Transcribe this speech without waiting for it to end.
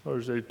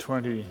Lord's Day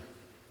 20.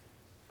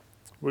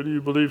 What do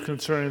you believe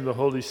concerning the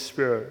Holy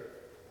Spirit?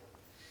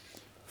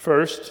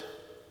 First,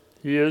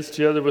 He is,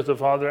 together with the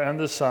Father and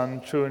the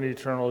Son, true and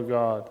eternal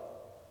God.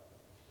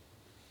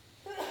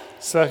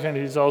 Second,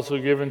 He's also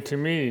given to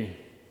me,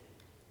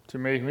 to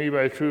make me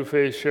by true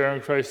faith share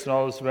in Christ and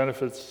all His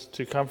benefits,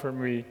 to comfort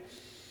me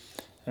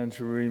and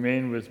to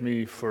remain with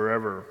me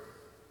forever.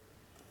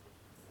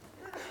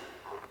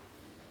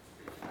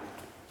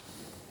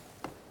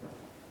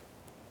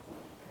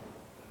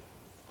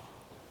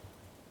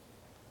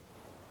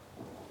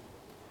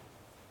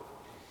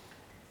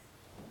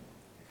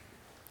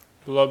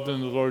 Beloved in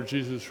the Lord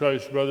Jesus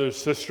Christ, brothers,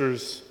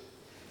 sisters,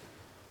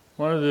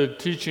 one of the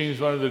teachings,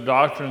 one of the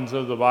doctrines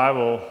of the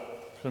Bible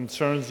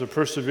concerns the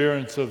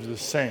perseverance of the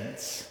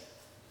saints.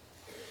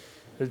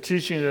 The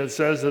teaching that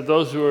says that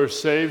those who are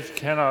saved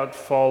cannot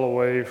fall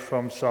away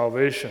from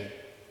salvation.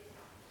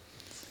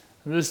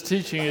 And this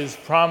teaching is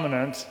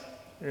prominent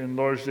in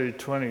Lord's Day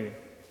 20.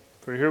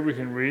 For here we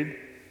can read,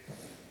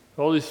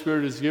 "The Holy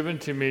Spirit is given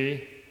to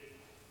me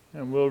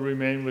and will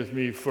remain with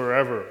me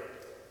forever."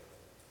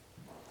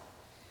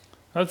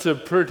 That's a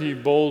pretty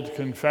bold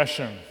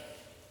confession.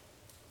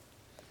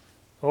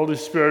 The Holy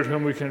Spirit,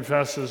 whom we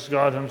confess as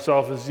God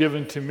Himself, is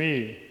given to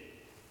me,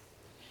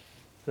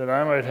 that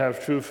I might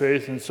have true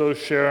faith and so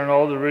share in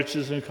all the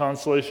riches and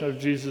consolation of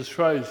Jesus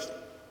Christ.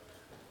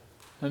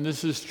 And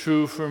this is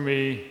true for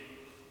me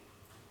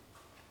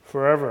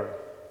forever.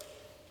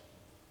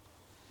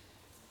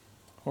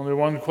 Only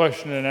one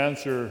question and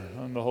answer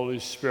on the Holy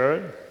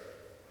Spirit,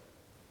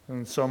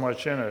 and so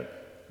much in it.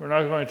 We're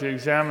not going to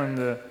examine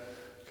the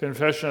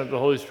confession that the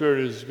Holy Spirit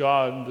is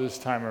God this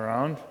time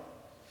around.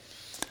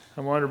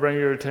 I want to bring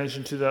your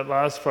attention to that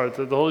last part,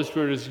 that the Holy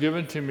Spirit is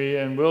given to me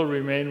and will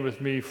remain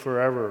with me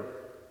forever.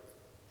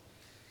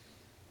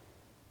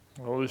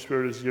 The Holy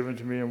Spirit is given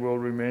to me and will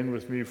remain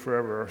with me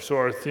forever. So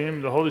our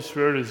theme, the Holy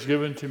Spirit is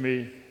given to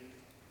me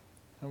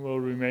and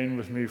will remain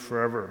with me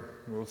forever.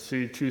 We'll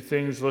see two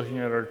things looking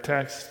at our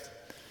text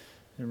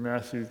in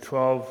Matthew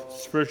 12,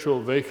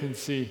 spiritual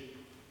vacancy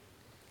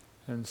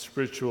and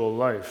spiritual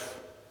life.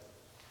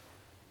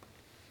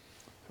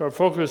 Our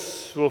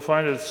focus will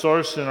find its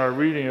source in our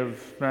reading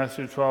of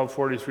Matthew 12,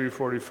 43,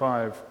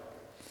 45.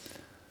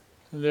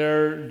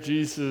 There,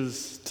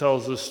 Jesus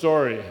tells a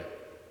story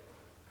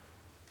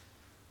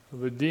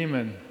of a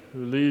demon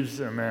who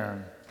leaves a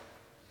man.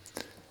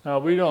 Now,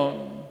 we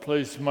don't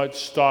place much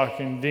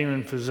stock in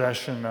demon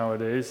possession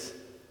nowadays.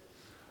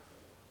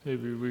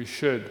 Maybe we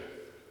should.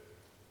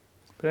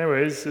 But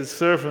anyways, it's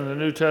clear from the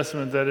New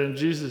Testament that in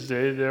Jesus'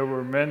 day, there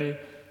were many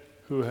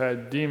who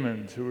had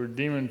demons, who were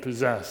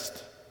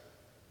demon-possessed.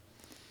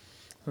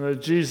 And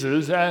that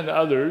Jesus and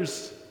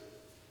others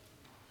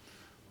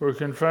were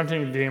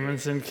confronting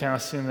demons and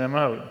casting them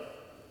out.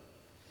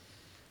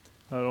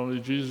 Not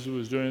only Jesus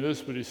was doing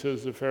this, but he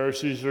says the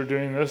Pharisees were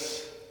doing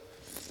this.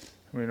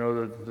 We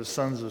know that the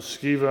sons of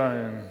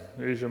Sceva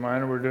in Asia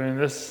Minor were doing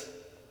this.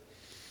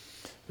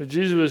 But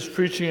Jesus was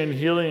preaching and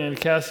healing and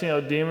casting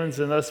out demons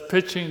and thus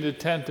pitching the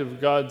tent of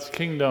God's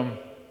kingdom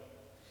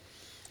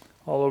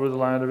all over the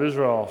land of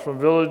Israel, from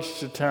village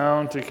to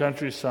town to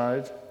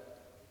countryside.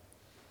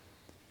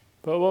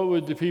 But what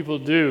would the people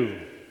do?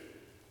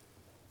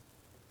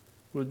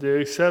 Would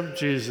they accept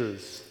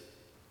Jesus?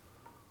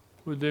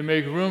 Would they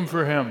make room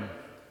for him?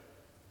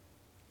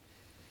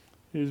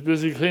 He was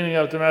busy cleaning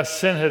up the mess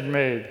sin had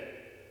made.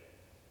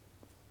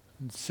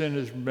 And sin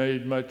has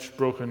made much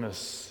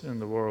brokenness in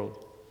the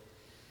world.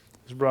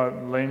 It's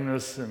brought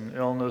lameness and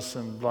illness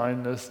and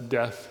blindness,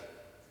 death,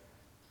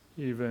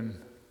 even,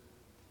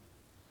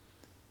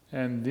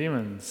 and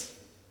demons.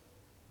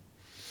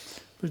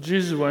 But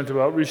Jesus went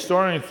about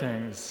restoring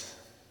things.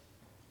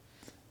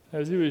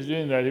 As he was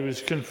doing that, he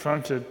was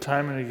confronted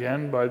time and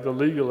again by the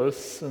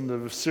legalists and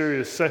the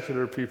serious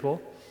secular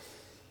people,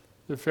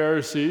 the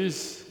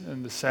Pharisees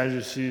and the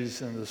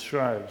Sadducees and the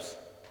scribes.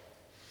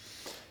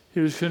 He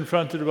was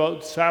confronted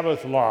about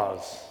Sabbath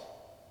laws,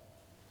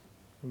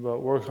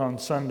 about work on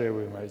Sunday,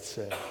 we might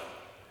say.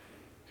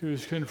 He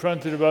was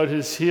confronted about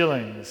his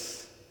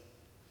healings,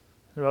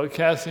 about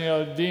casting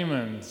out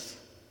demons,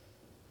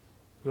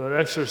 about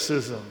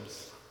exorcisms.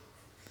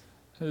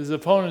 His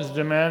opponents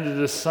demanded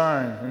a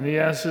sign, and he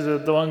answered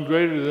that the one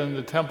greater than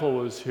the temple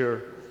was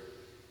here.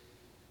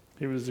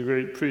 He was the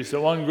great priest. That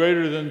one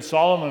greater than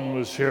Solomon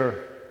was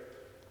here,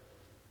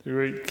 the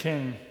great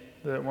king.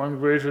 That one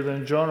greater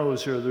than Jonah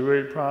was here, the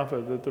great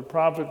prophet. That the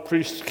prophet,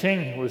 priest,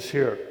 king was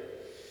here.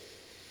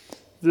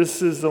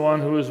 This is the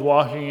one who is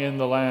walking in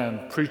the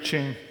land,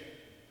 preaching,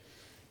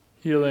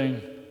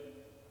 healing,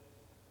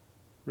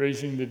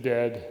 raising the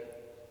dead,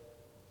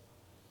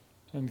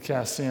 and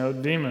casting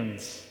out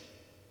demons.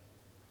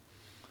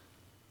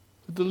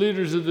 But the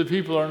leaders of the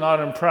people are not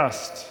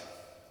impressed.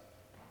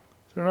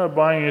 They're not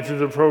buying into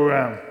the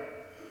program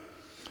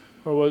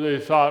or what they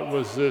thought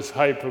was this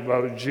hype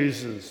about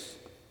Jesus.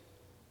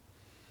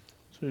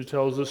 So he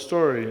tells a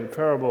story, a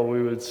parable,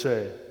 we would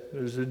say.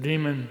 There's a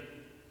demon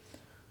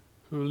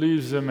who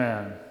leaves a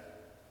man,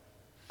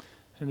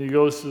 and he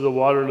goes to the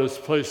waterless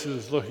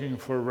places looking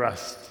for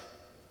rest.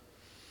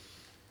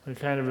 I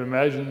kind of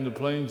imagine the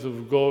plains of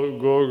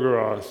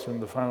Gorgoroth in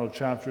the final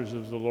chapters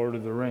of The Lord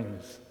of the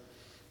Rings.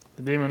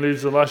 The demon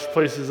leaves the lush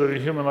places of a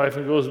human life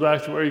and goes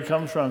back to where he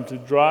comes from, to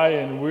dry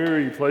and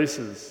weary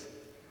places.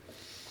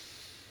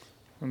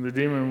 When the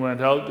demon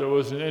went out, there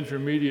was an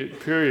intermediate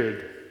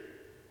period.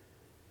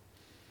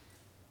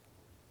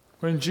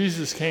 When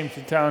Jesus came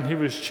to town, he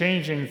was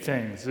changing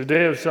things. The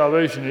day of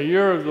salvation, a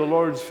year of the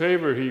Lord's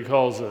favor, he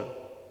calls it.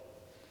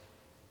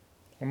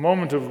 A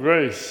moment of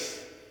grace.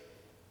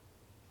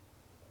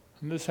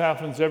 And this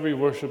happens every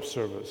worship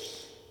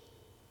service.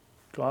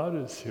 God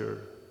is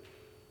here,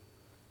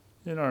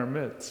 in our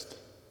midst,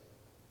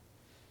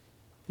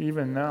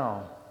 even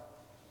now.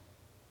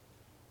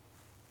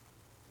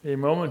 A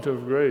moment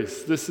of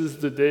grace. This is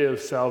the day of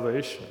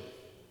salvation,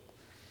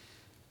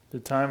 the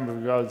time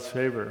of God's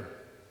favor.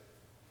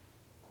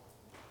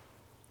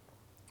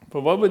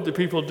 But what would the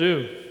people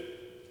do?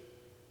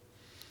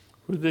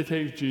 Would they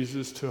take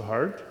Jesus to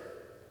heart?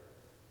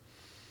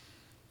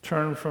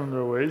 Turn from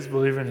their ways,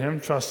 believe in him,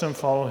 trust him,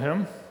 follow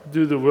him,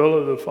 do the will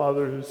of the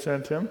Father who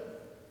sent him?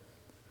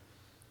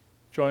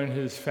 Join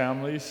his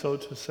family, so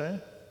to say?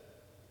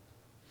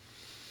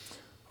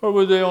 Or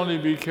would they only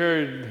be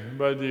carried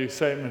by the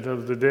excitement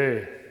of the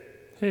day?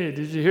 Hey,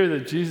 did you hear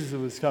that Jesus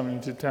was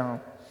coming to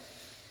town?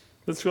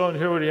 Let's go and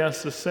hear what he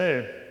has to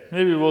say.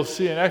 Maybe we'll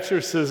see an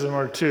exorcism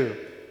or two.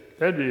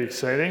 That'd be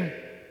exciting.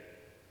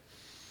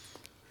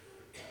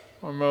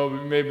 Or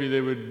maybe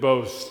they would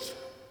boast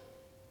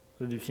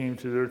that he came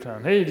to their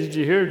town. Hey, did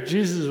you hear?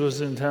 Jesus was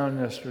in town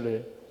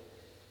yesterday.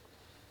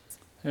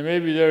 And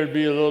maybe there would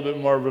be a little bit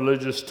more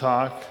religious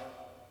talk,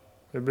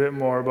 a bit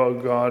more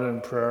about God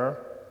and prayer.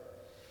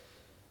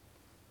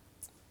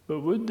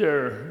 But would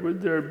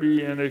there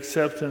be an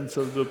acceptance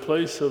of the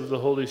place of the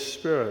Holy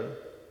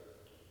Spirit?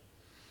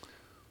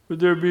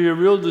 Would there be a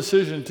real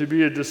decision to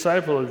be a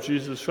disciple of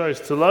Jesus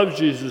Christ, to love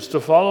Jesus,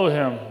 to follow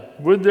him?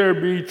 Would there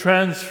be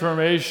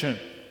transformation?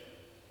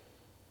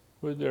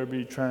 Would there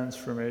be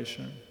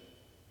transformation?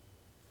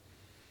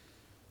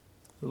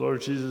 The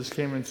Lord Jesus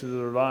came into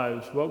their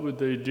lives. What would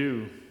they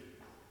do?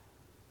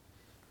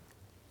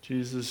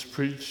 Jesus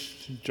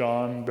preached,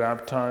 John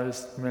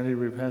baptized, many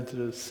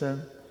repented of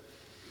sin.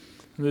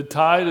 And the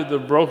tide of the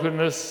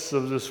brokenness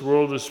of this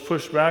world is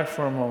pushed back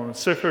for a moment.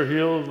 Sick are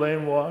healed,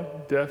 lame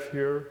walk, deaf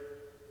hear,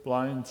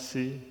 blind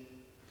see.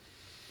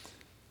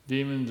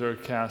 Demons are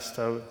cast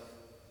out.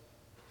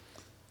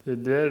 The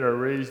dead are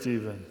raised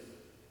even.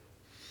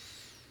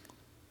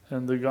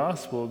 And the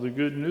gospel, the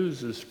good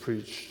news, is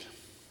preached.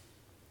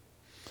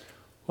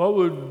 What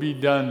would be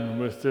done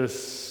with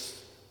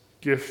this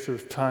gift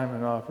of time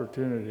and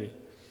opportunity?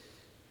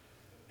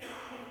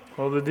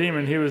 Well, the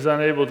demon, he was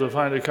unable to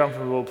find a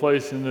comfortable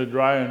place in the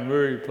dry and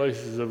weary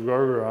places of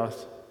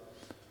Gorgoroth,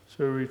 so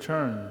he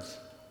returns.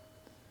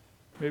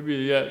 Maybe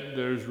yet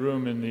there's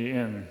room in the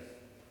inn.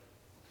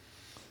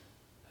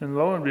 And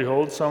lo and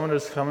behold, someone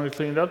has come and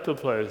cleaned up the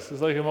place.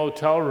 It's like a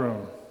motel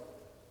room.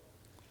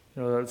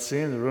 You know that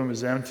scene? The room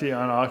is empty,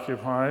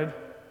 unoccupied,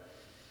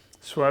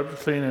 swept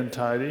clean and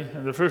tidy.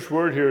 And the first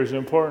word here is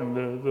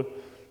important.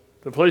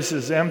 The place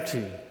is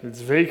empty.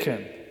 It's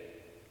vacant.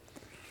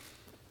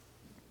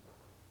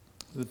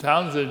 The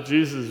towns that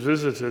Jesus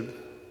visited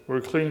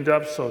were cleaned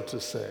up, so to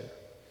say.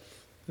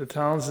 The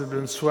towns had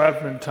been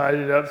swept and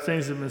tidied up.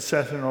 Things had been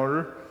set in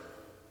order.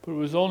 But it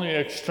was only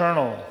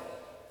external.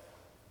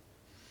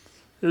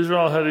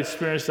 Israel had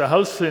experienced a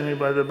house cleaning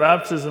by the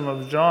baptism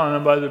of John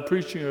and by the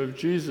preaching of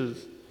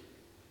Jesus.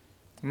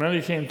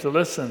 Many came to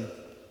listen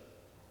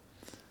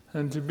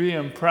and to be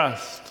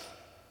impressed.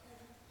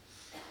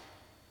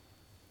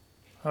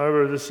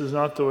 However, this is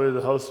not the way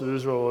the house of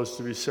Israel was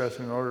to be set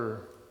in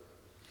order.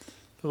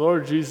 The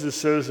Lord Jesus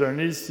says there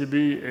needs to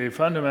be a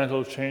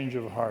fundamental change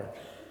of heart.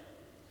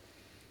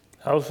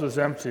 The house was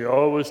empty.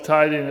 All was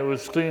tidy and it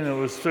was clean and it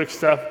was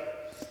fixed up,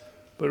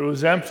 but it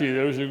was empty.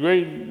 There was a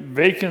great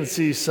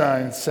vacancy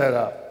sign set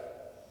up.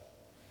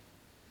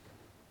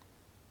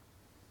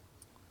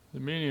 The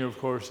meaning, of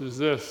course, is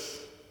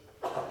this: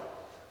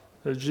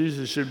 that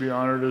Jesus should be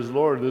honored as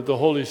Lord, that the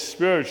Holy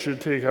Spirit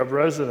should take up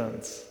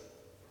residence.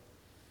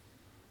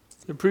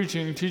 The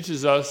preaching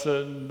teaches us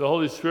that the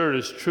Holy Spirit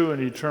is true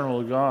and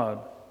eternal God,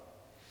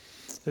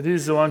 that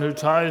he's the one who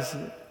ties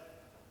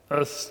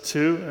us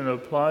to and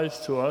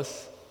applies to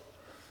us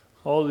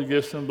all the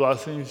gifts and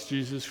blessings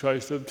Jesus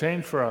Christ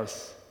obtained for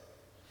us.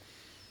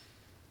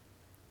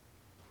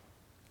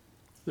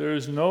 There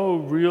is no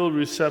real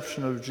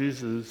reception of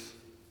Jesus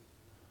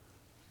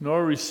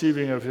nor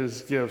receiving of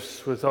his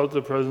gifts without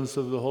the presence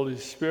of the Holy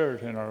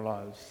Spirit in our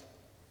lives.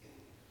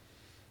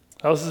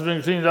 The house has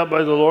been cleaned up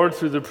by the Lord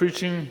through the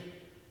preaching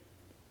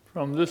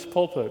from this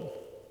pulpit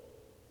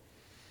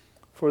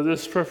for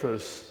this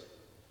purpose,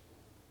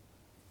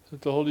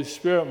 that the Holy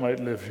Spirit might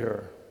live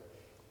here.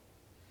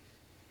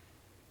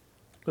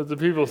 But the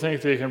people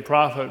think they can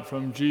profit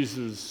from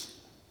Jesus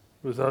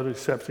without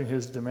accepting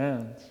his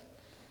demands.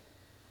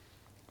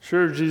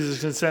 Sure,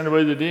 Jesus can send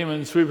away the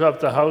demons, sweep up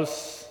the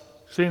house,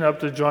 clean up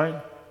the joint,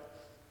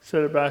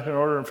 set it back in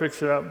order and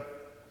fix it up.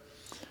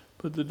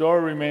 But the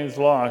door remains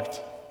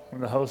locked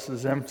when the house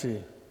is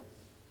empty.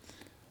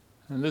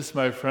 And this,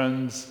 my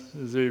friends,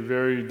 is a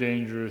very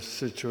dangerous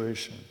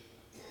situation.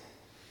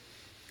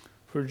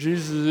 For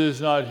Jesus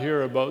is not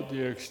here about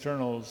the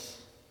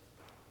externals.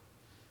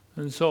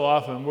 And so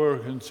often we're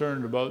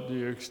concerned about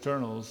the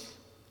externals.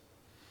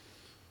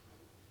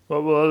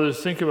 What will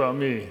others think about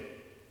me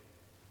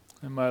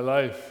and my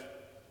life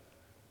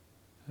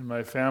and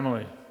my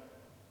family?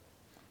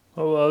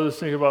 What will others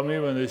think about me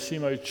when they see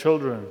my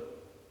children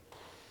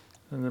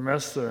and the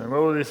mess there? And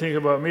what will they think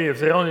about me if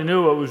they only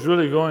knew what was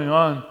really going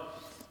on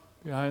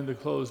behind the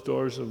closed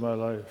doors of my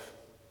life?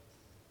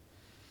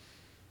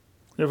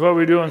 If what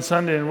we do on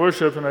Sunday in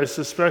worship, and I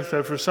suspect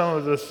that for some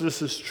of us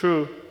this is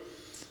true,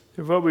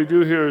 if what we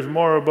do here is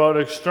more about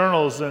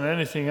externals than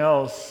anything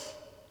else,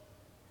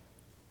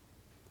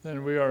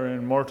 then we are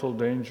in mortal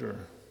danger.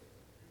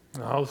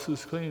 The house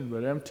is clean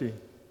but empty.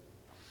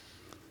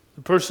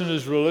 The person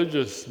is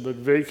religious but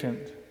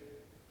vacant.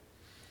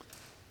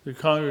 The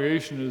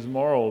congregation is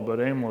moral but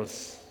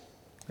aimless.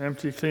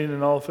 Empty, clean,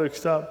 and all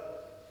fixed up.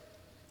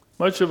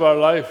 Much of our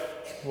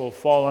life will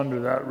fall under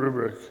that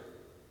rubric.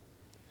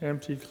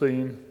 Empty,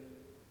 clean,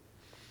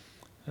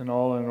 and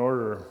all in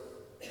order.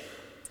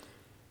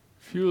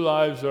 Few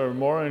lives are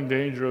more in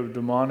danger of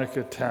demonic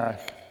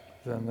attack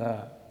than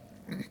that.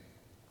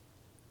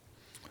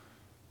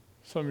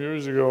 Some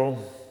years ago,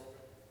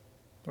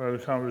 I had a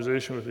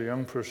conversation with a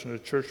young person, a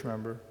church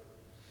member.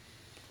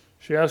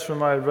 She asked for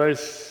my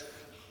advice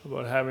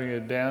about having a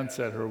dance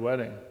at her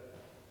wedding.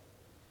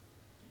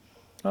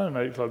 Not a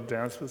nightclub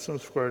dance, but some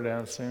square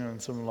dancing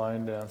and some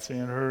line dancing.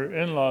 And her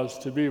in-laws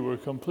to-be were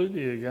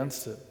completely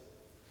against it.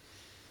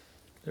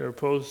 They were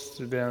opposed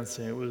to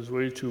dancing. It was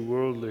way too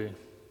worldly.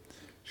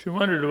 She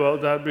wondered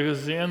about that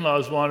because the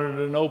in-laws wanted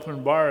an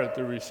open bar at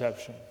the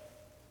reception,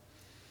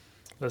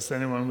 lest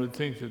anyone would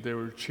think that they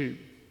were cheap.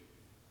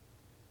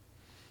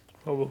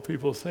 What will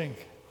people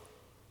think?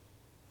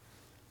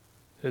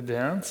 A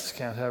dance?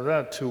 Can't have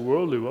that. Too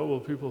worldly. What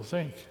will people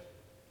think?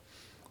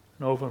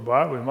 An open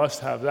bar? We must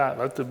have that.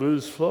 Let the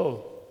booze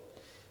flow.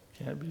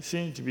 Can't be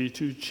seen to be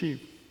too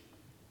cheap.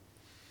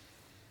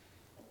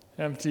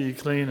 Empty,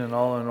 clean, and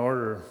all in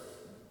order.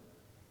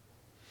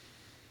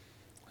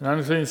 An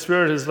unclean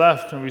spirit has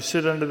left, and we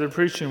sit under the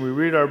preaching. We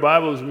read our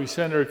Bibles. We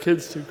send our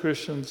kids to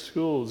Christian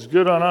schools.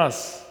 Good on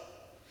us.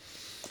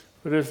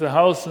 But if the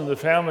house and the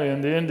family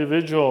and the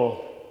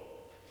individual,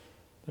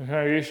 the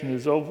congregation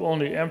is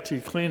only empty,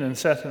 clean, and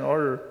set in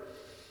order,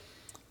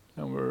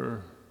 and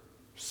we're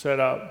set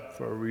up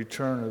for a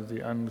return of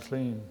the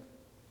unclean.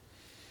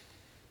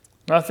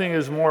 Nothing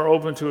is more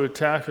open to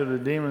attack of the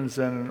demons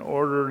than an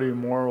orderly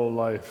moral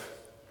life.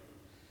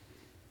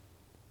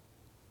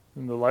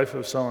 In the life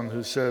of someone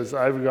who says,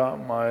 I've got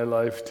my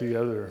life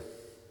together.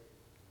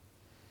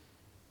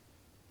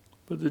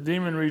 But the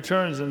demon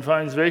returns and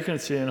finds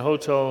vacancy in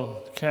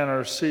Hotel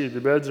Canarsie. The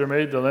beds are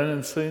made, the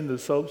linen's clean, the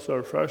soaps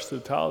are fresh, the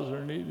towels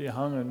are neatly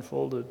hung and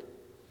folded.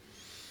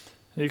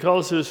 And he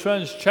calls to his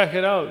friends, check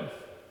it out.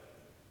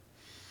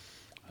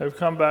 I've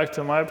come back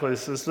to my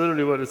place. That's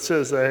literally what it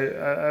says.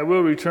 I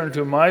will return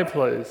to my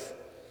place.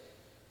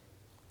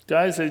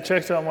 Guys, they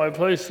checked out my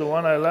place, the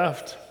one I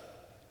left.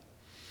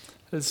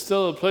 It's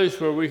still a place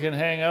where we can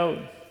hang out.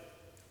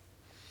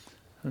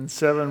 And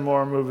 7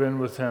 more move in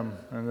with him,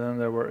 and then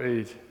there were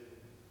 8.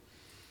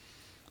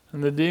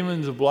 And the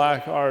demon's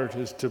black art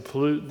is to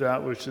pollute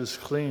that which is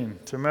clean,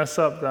 to mess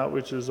up that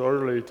which is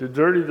orderly, to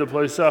dirty the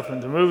place up,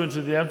 and to move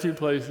into the empty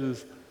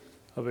places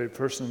of a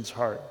person's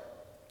heart.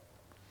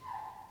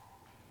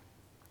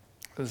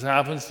 This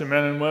happens to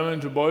men and women,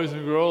 to boys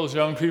and girls,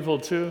 young people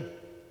too.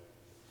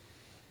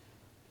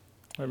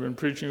 I've been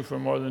preaching for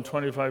more than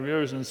 25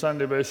 years, and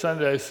Sunday by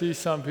Sunday I see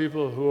some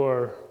people who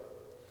are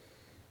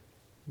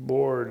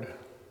bored,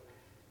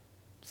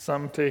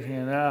 some taking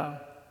a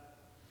nap.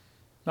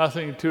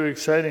 Nothing too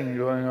exciting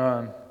going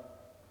on.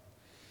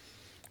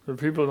 For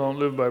people don't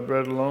live by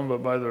bread alone,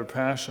 but by their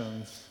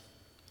passions.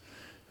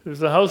 If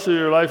the house of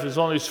your life is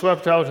only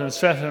swept out and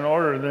set in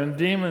order, then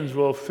demons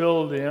will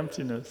fill the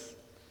emptiness.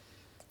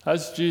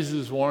 That's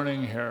Jesus'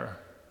 warning here.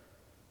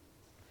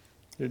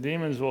 The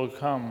demons will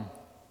come.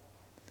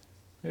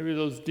 Maybe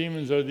those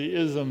demons are the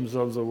isms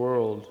of the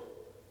world,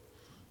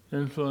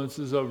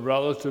 influences of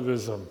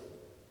relativism,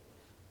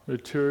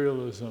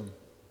 materialism,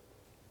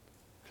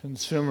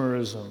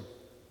 consumerism.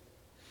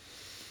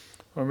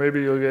 Or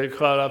maybe you'll get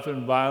caught up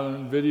in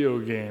violent video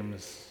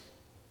games.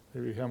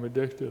 They become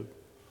addictive.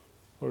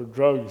 Or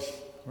drugs,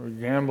 or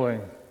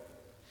gambling,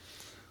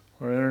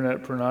 or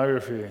internet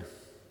pornography.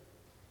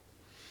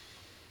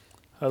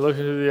 I look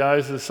into the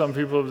eyes of some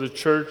people of the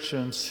church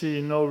and see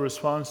no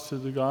response to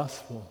the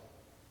gospel.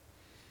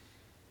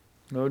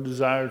 No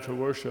desire to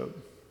worship.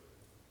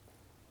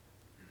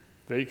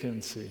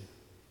 Vacancy.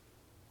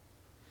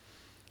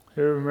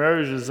 Here,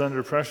 marriage is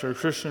under pressure.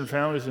 Christian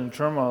families in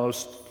turmoil.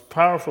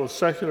 Powerful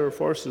secular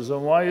forces.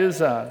 And why is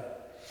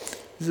that?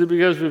 Is it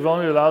because we've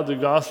only allowed the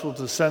gospel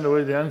to send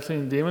away the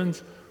unclean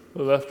demons?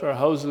 We left our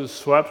houses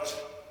swept,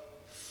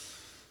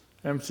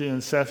 empty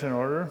and set in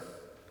order?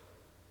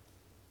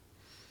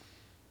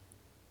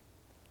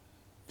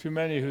 Too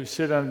many who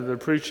sit under the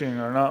preaching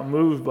are not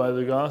moved by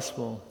the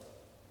gospel.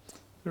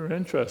 They're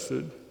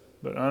interested,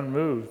 but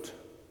unmoved.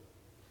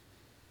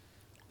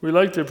 We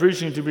like the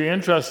preaching to be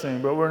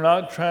interesting, but we're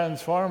not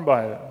transformed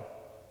by it.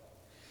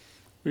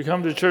 We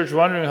come to church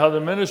wondering how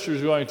the minister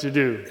is going to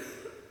do.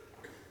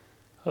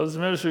 How's the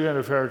minister going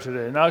to fare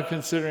today? Not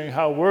considering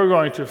how we're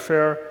going to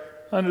fare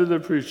under the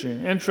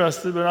preaching.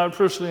 Interested, but not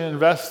personally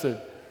invested.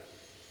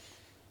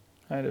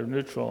 Kind of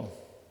neutral.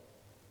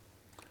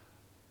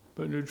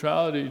 But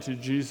neutrality to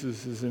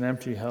Jesus is an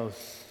empty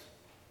house.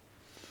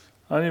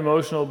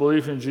 Unemotional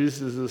belief in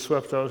Jesus is a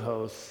swept-out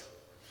house.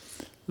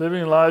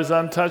 Living lives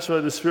untouched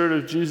by the Spirit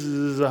of Jesus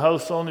is a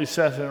house only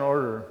set in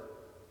order.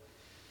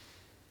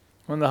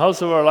 When the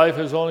house of our life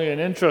has only an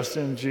interest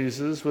in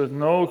Jesus, with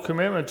no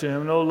commitment to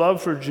Him, no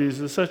love for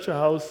Jesus, such a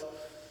house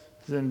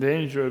is in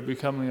danger of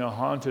becoming a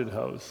haunted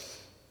house.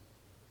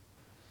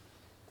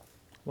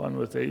 One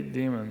with 8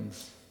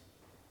 demons.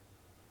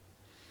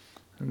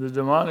 And the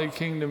demonic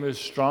kingdom is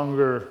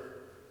stronger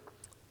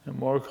and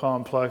more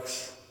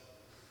complex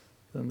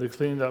than the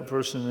cleaned-up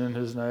person in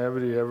his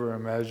naivety ever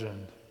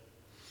imagined.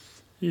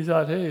 He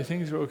thought, hey,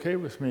 things are okay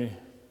with me.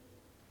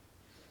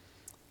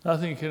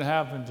 Nothing can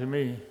happen to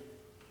me.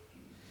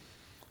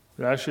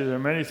 But actually, there are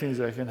many things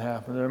that can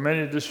happen. There are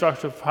many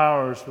destructive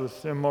powers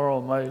with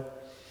immoral might.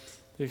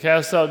 The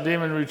cast-out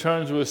demon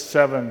returns with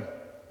 7,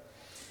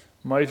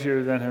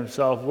 mightier than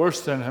himself,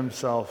 worse than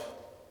himself,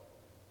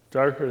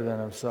 darker than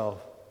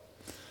himself.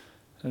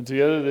 And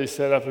together they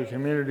set up a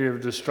community of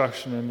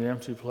destruction in the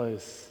empty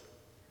place.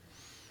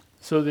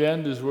 So the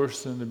end is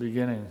worse than the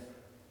beginning.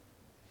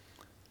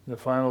 The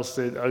final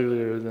state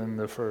uglier than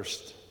the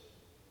first.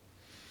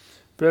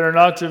 Better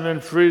not to have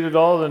been freed at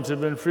all than to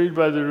have been freed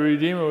by the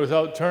Redeemer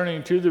without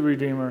turning to the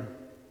Redeemer.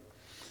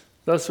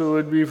 Thus it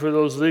would be for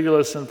those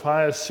legalists and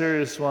pious,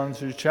 serious ones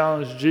who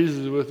challenge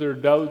Jesus with their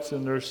doubts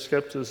and their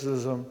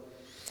skepticism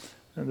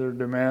and their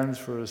demands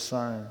for a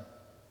sign.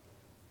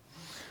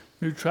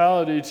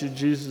 Neutrality to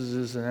Jesus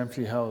is an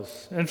empty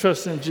house.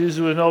 Interest in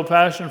Jesus with no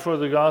passion for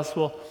the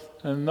gospel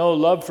and no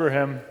love for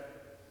Him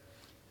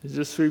is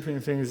just sweeping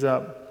things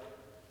up.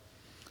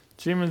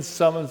 Jesus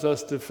summons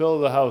us to fill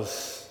the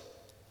house,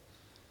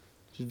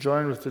 to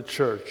join with the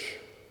church,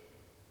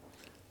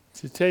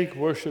 to take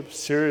worship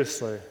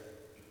seriously.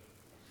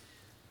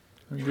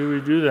 And do we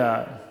do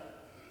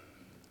that?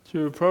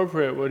 To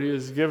appropriate what He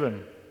has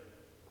given.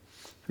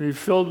 To be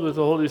filled with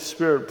the Holy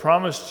Spirit,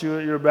 promised to you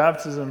at your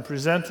baptism,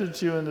 presented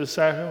to you in the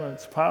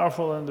sacraments,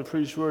 powerful in the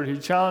preached word. He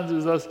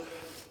challenges us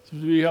to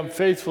become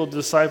faithful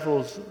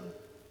disciples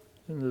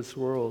in this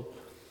world.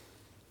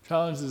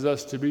 Challenges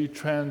us to be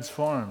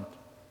transformed.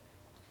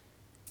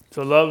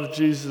 To love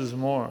Jesus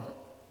more.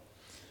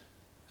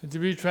 And to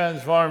be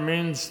transformed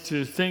means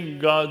to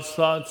think God's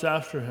thoughts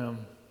after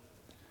Him.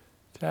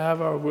 To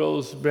have our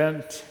wills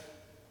bent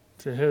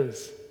to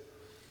His.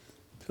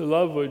 To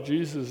love what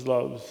Jesus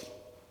loves.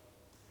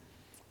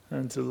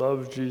 And to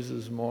love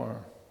Jesus more.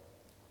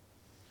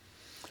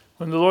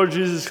 When the Lord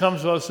Jesus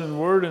comes to us in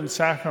word and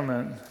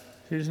sacrament,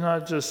 He's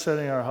not just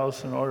setting our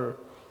house in order.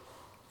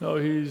 No,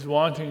 He's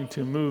wanting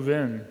to move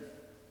in.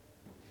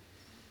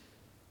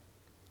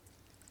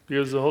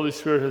 Because the Holy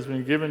Spirit has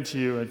been given to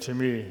you and to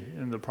me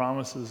in the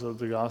promises of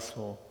the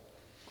gospel.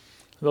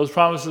 Those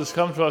promises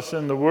come to us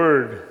in the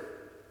Word,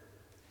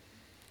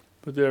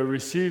 but they are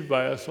received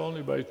by us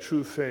only by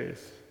true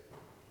faith.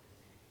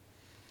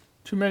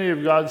 Too many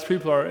of God's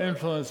people are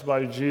influenced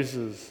by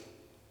Jesus,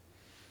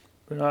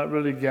 but not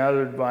really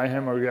gathered by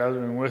Him or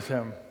gathering with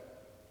Him.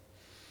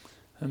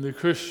 And the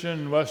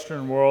Christian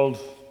Western world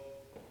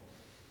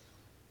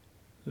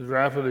is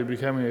rapidly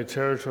becoming a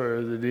territory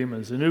of the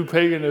demons. The new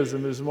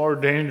paganism is more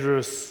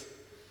dangerous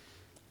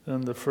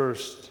than the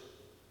first.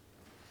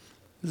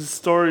 This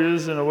story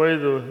is, in a way,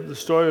 the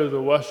story of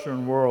the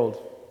Western world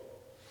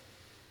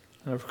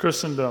and of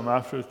Christendom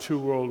after 2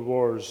 world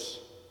wars.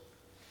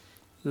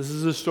 This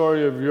is the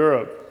story of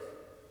Europe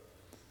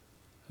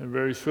and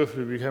very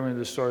swiftly becoming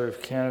the story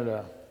of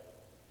Canada.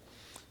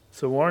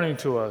 It's a warning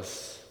to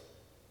us.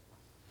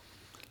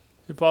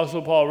 The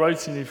Apostle Paul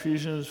writes in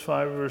Ephesians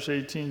 5, verse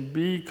 18,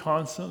 be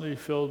constantly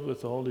filled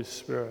with the Holy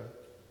Spirit.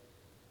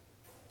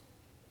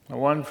 A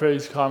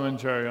one-phrase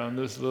commentary on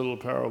this little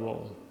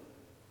parable.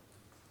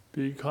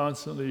 Be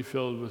constantly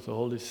filled with the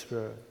Holy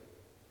Spirit.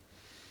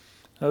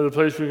 Another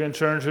place we can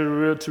turn to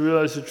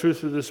realize the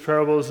truth of this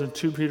parable is in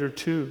 2 Peter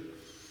 2,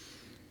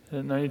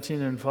 at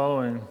 19 and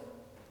following.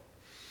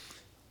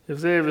 If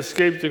they have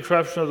escaped the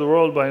corruption of the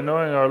world by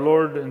knowing our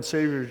Lord and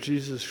Savior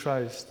Jesus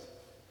Christ,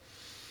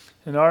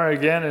 and are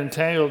again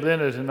entangled in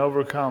it and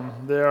overcome,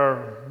 they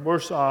are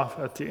worse off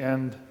at the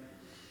end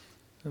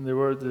than they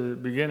were at the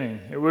beginning.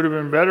 It would have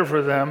been better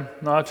for them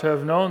not to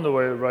have known the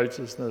way of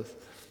righteousness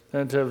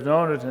than to have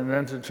known it and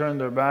then to turn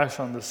their backs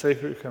on the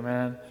sacred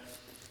command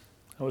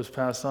that was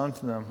passed on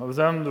to them. Of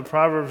them, the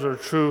Proverbs are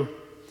true.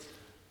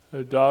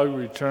 A dog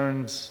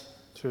returns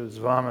to its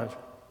vomit.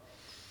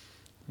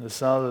 The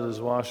sow that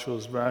is washed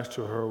goes back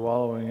to her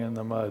wallowing in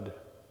the mud.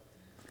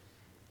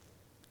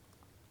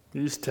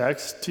 These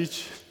texts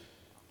teach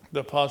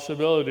the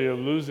possibility of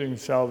losing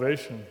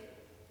salvation.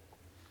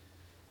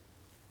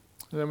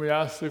 And then we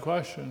ask the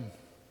question,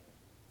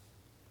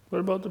 what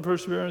about the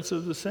perseverance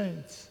of the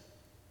saints?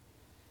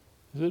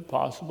 Is it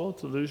possible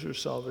to lose your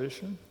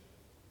salvation?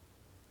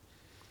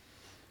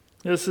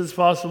 Yes, it's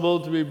possible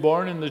to be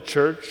born in the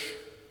church,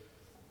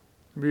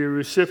 be a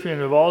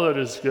recipient of all that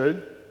is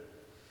good,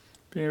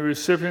 being a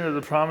recipient of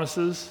the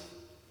promises,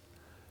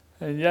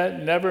 and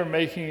yet never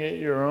making it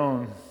your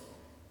own.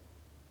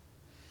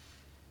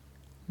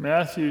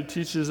 Matthew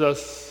teaches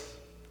us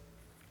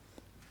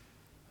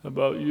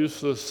about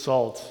useless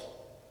salt,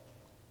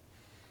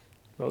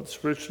 about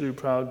spiritually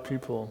proud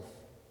people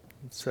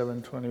at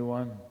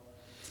 7:21,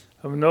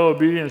 of no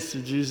obedience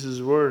to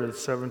Jesus' word at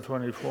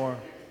 7:24,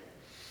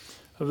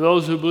 of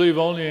those who believe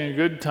only in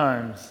good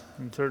times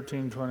in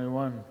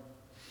 13:21,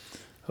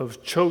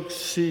 of choked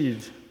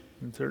seed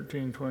in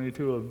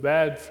 13:22, of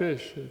bad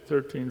fish at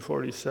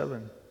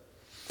 13:47,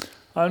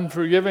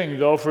 unforgiving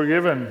though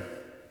forgiven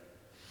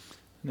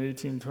in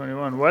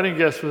 18:21, wedding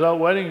guests without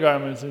wedding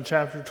garments in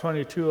chapter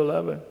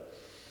 22:11,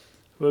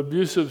 of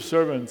abusive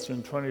servants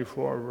in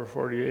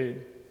 24:48,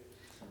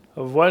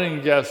 of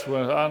wedding guests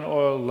with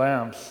unoiled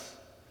lamps,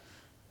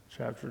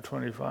 chapter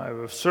 25,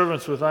 of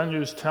servants with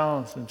unused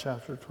talents in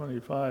chapter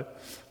 25,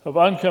 of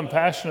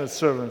uncompassionate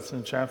servants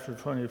in chapter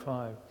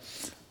 25.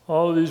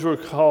 All of these were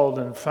called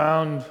and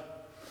found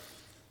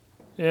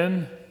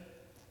in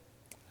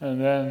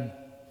and then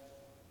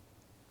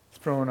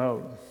thrown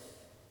out.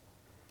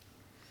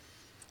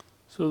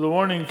 So the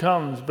warning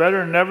comes,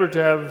 better never to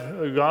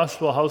have a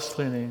gospel house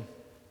cleaning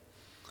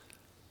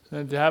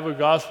than to have a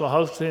gospel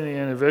house cleaning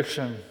and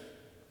eviction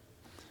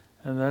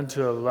and then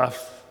to have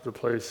left the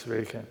place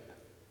vacant.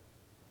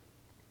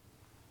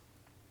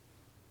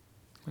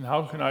 And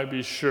how can I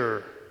be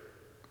sure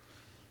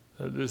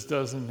that this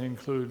doesn't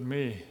include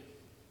me?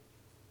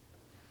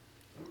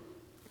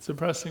 It's a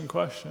pressing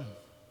question.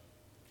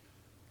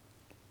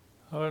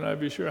 How can I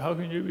be sure? How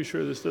can you be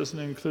sure this doesn't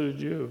include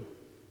you?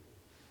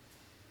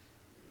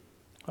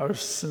 Are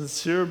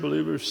sincere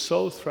believers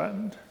so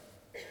threatened?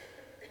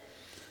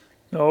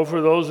 No,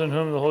 for those in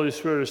whom the Holy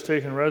Spirit has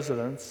taken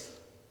residence.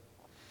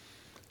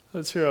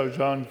 Let's hear how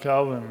John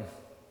Calvin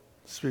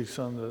speaks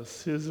on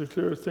this. He is a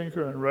clear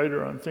thinker and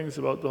writer on things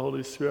about the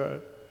Holy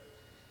Spirit.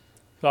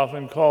 He's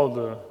often called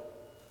the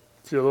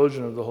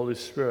theologian of the Holy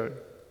Spirit.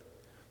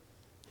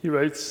 He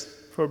writes,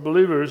 for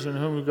believers in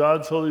whom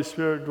God's Holy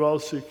Spirit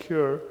dwells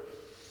secure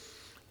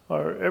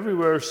are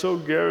everywhere so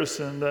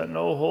garrisoned that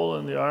no hole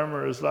in the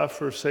armor is left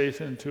for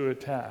Satan to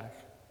attack.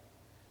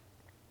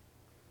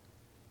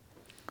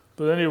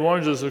 But then he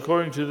warns us,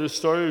 according to this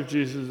story of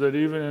Jesus, that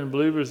even in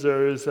believers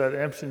there is that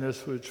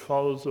emptiness which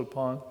follows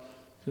upon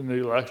the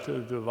neglect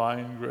of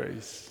divine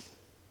grace.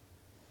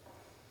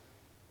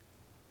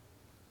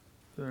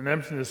 An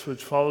emptiness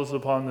which follows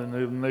upon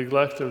the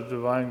neglect of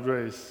divine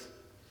grace.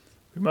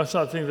 We must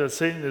not think that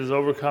Satan is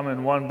overcome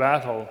in one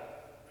battle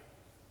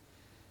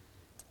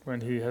when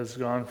he has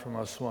gone from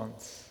us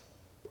once.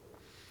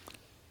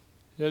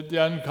 Yet the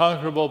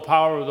unconquerable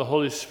power of the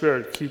Holy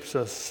Spirit keeps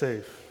us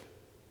safe.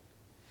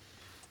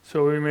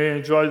 So we may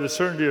enjoy the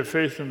certainty of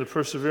faith and the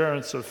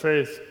perseverance of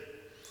faith,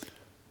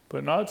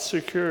 but not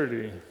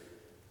security.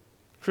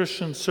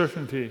 Christian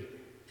certainty,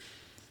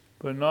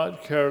 but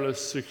not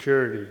careless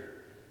security.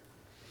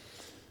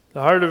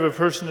 The heart of a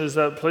person is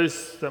that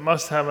place that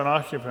must have an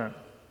occupant.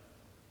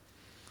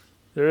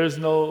 There is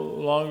no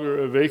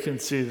longer a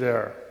vacancy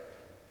there.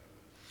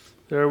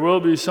 There will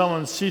be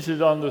someone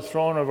seated on the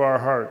throne of our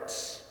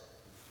hearts.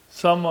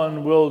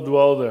 Someone will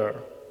dwell there.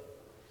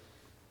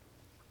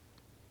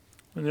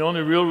 And the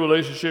only real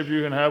relationship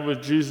you can have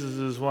with Jesus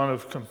is one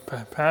of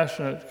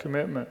compassionate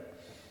commitment.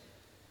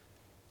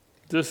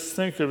 Just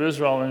think of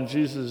Israel in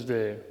Jesus'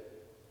 day.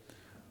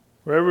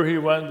 Wherever he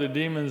went, the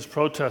demons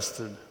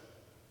protested.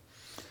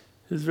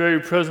 His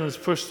very presence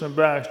pushed them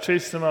back,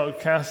 chased them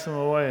out, cast them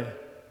away.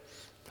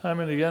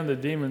 Time and again, the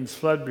demons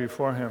fled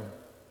before him.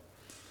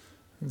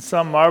 And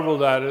some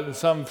marveled at it, and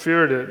some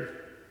feared it.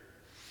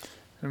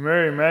 And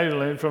Mary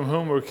Magdalene, from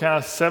whom were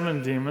cast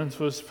 7 demons,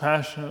 was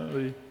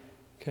passionately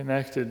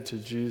connected to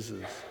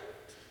Jesus.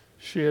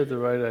 She had the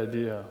right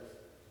idea.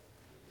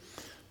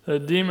 The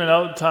demon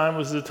out time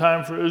was the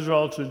time for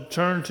Israel to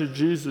turn to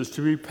Jesus,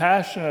 to be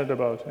passionate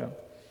about him.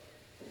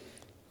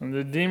 And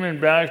the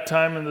demon back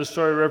time in the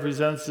story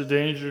represents the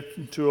danger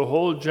to a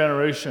whole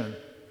generation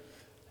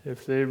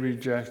if they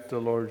reject the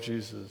Lord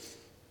Jesus.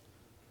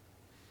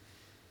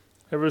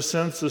 Ever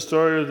since, the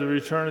story of the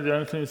return of the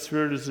unclean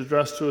spirit is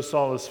addressed to us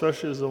all,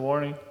 especially as a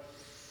warning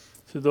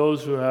to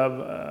those who have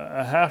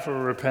a half of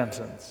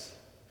repentance,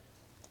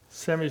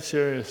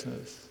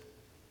 semi-seriousness,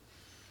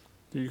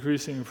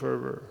 decreasing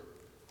fervor.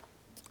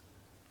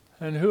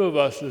 And who of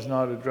us is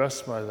not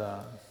addressed by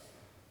that?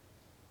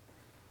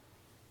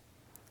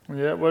 And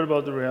yet, what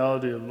about the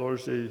reality of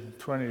Lord's Day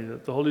 20,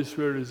 that the Holy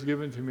Spirit is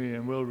given to me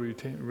and will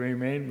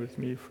remain with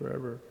me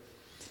forever?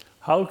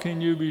 How can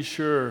you be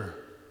sure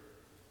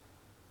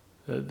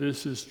that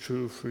this is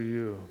true for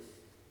you?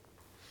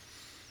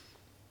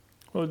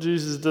 Well,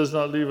 Jesus does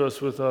not leave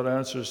us without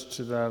answers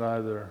to that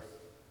either.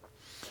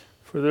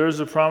 For there is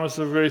a promise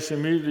of grace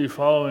immediately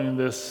following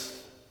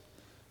this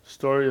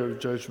story of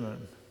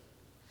judgment.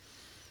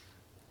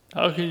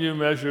 How can you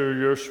measure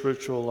your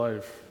spiritual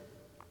life?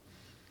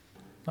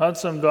 Not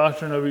some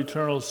doctrine of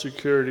eternal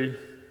security,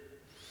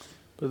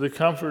 but the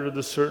comfort of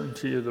the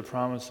certainty of the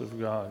promise of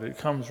God. It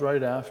comes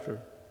right after.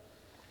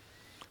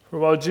 For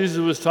while Jesus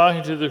was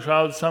talking to the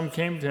crowd, some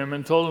came to him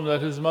and told him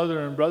that his mother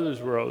and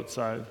brothers were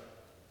outside.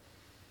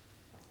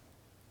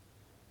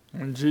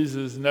 And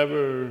Jesus,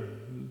 never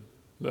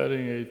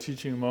letting a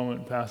teaching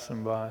moment pass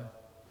him by,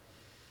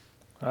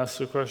 asked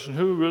the question,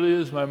 who really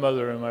is my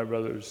mother and my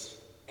brothers?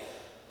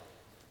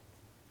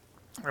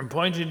 And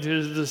pointing to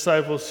his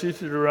disciples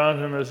seated around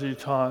him as he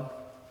taught,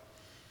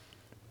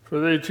 for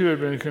they too had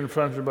been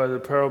confronted by the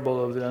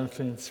parable of the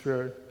unclean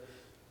spirit,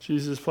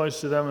 Jesus points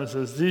to them and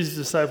says, these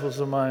disciples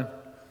of mine,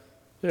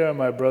 they are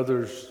my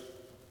brothers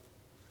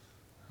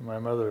and my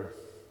mother.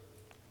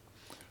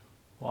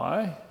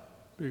 Why?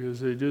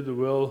 Because they do the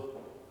will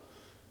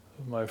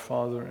of my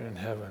Father in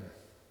heaven.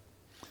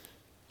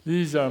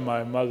 These are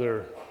my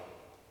mother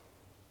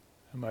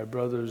and my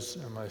brothers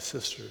and my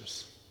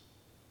sisters.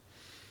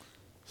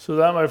 So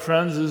that, my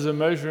friends, is a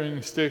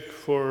measuring stick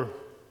for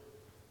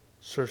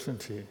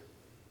certainty.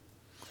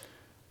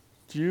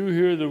 Do you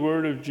hear the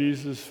word of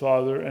Jesus,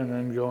 Father, and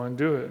then go and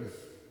do it?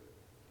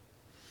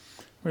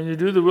 When you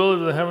do the will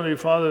of the Heavenly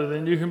Father,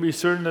 then you can be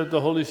certain that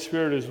the Holy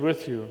Spirit is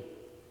with you,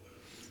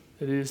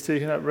 that He has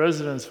taken up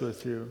residence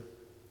with you.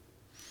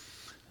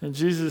 In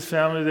Jesus'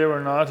 family, they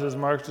were not, as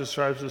Mark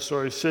describes the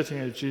story, sitting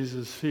at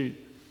Jesus' feet.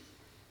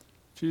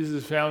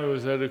 Jesus' family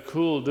was at a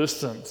cool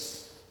distance.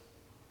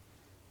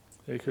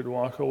 They could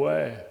walk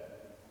away,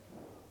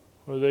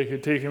 or they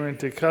could take him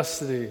into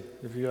custody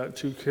if he got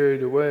too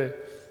carried away.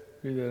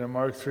 Read that in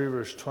Mark 3,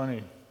 verse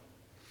 20.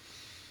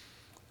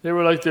 They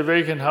were like the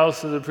vacant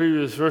house of the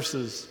previous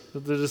verses,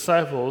 but the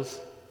disciples,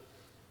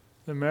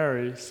 the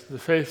Marys, the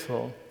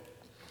faithful,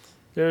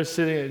 they were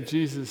sitting at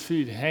Jesus'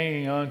 feet,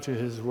 hanging on to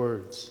his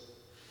words.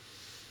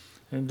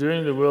 And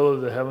doing the will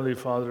of the Heavenly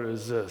Father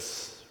is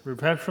this: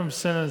 repent from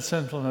sin and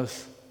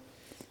sinfulness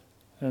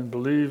and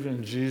believe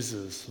in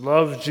Jesus.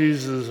 Love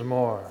Jesus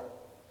more.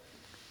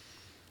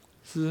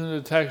 This isn't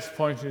a text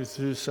pointing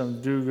to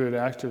some do-good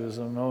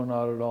activism. No,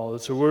 not at all.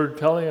 It's a word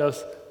telling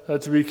us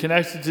that to be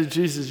connected to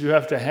Jesus, you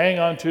have to hang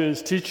on to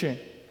his teaching.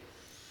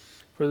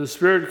 For the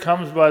Spirit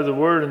comes by the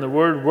Word, and the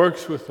Word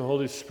works with the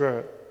Holy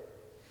Spirit.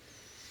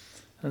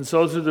 And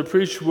so through the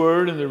preached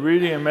Word and the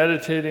reading and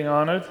meditating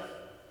on it,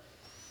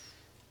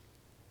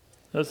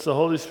 that's the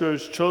Holy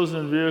Spirit's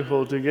chosen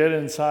vehicle to get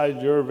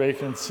inside your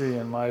vacancy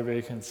and my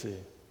vacancy,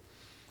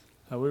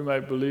 that we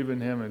might believe in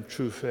him in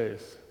true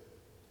faith.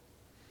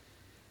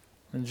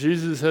 And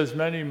Jesus has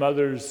many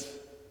mothers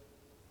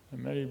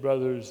and many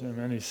brothers and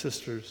many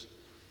sisters,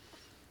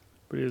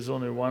 but he has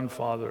only one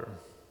Father.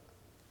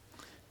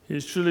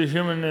 He's truly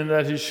human in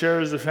that he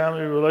shares the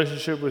family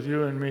relationship with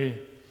you and me,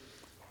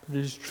 but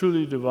he's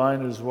truly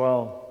divine as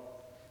well,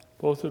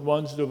 both at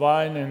once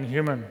divine and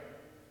human.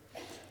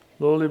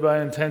 Lowly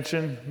by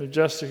intention,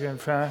 majestic in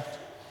fact,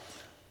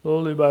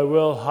 lowly by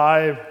will,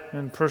 high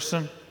in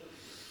person,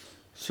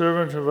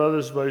 servant of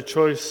others by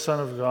choice, Son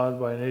of God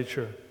by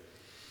nature.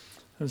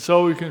 And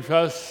so we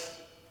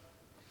confess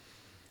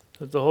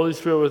that the Holy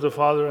Spirit with the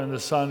Father and the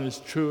Son is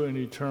true and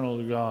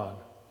eternal God.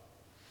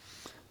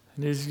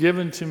 And he's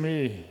given to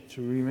me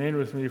to remain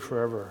with me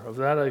forever. Of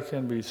that I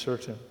can be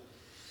certain.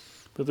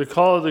 But the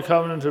call of the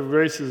covenant of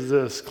grace is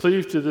this: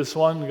 cleave to this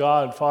one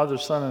God, Father,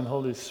 Son, and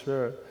Holy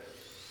Spirit.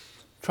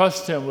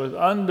 Trust him with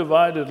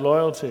undivided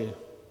loyalty.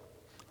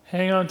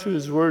 Hang on to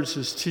his words,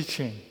 his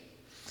teaching.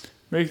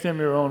 Make them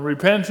your own.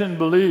 Repent and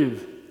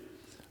believe.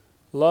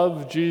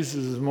 Love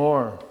Jesus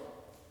more.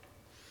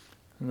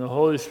 And the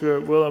Holy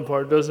Spirit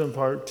does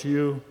impart to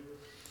you,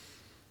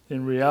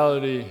 in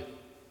reality,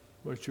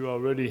 what you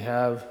already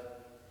have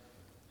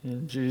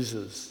in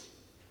Jesus.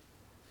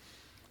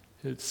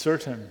 It's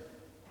certain,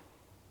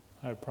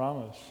 I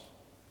promise.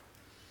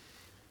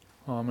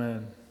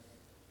 Amen.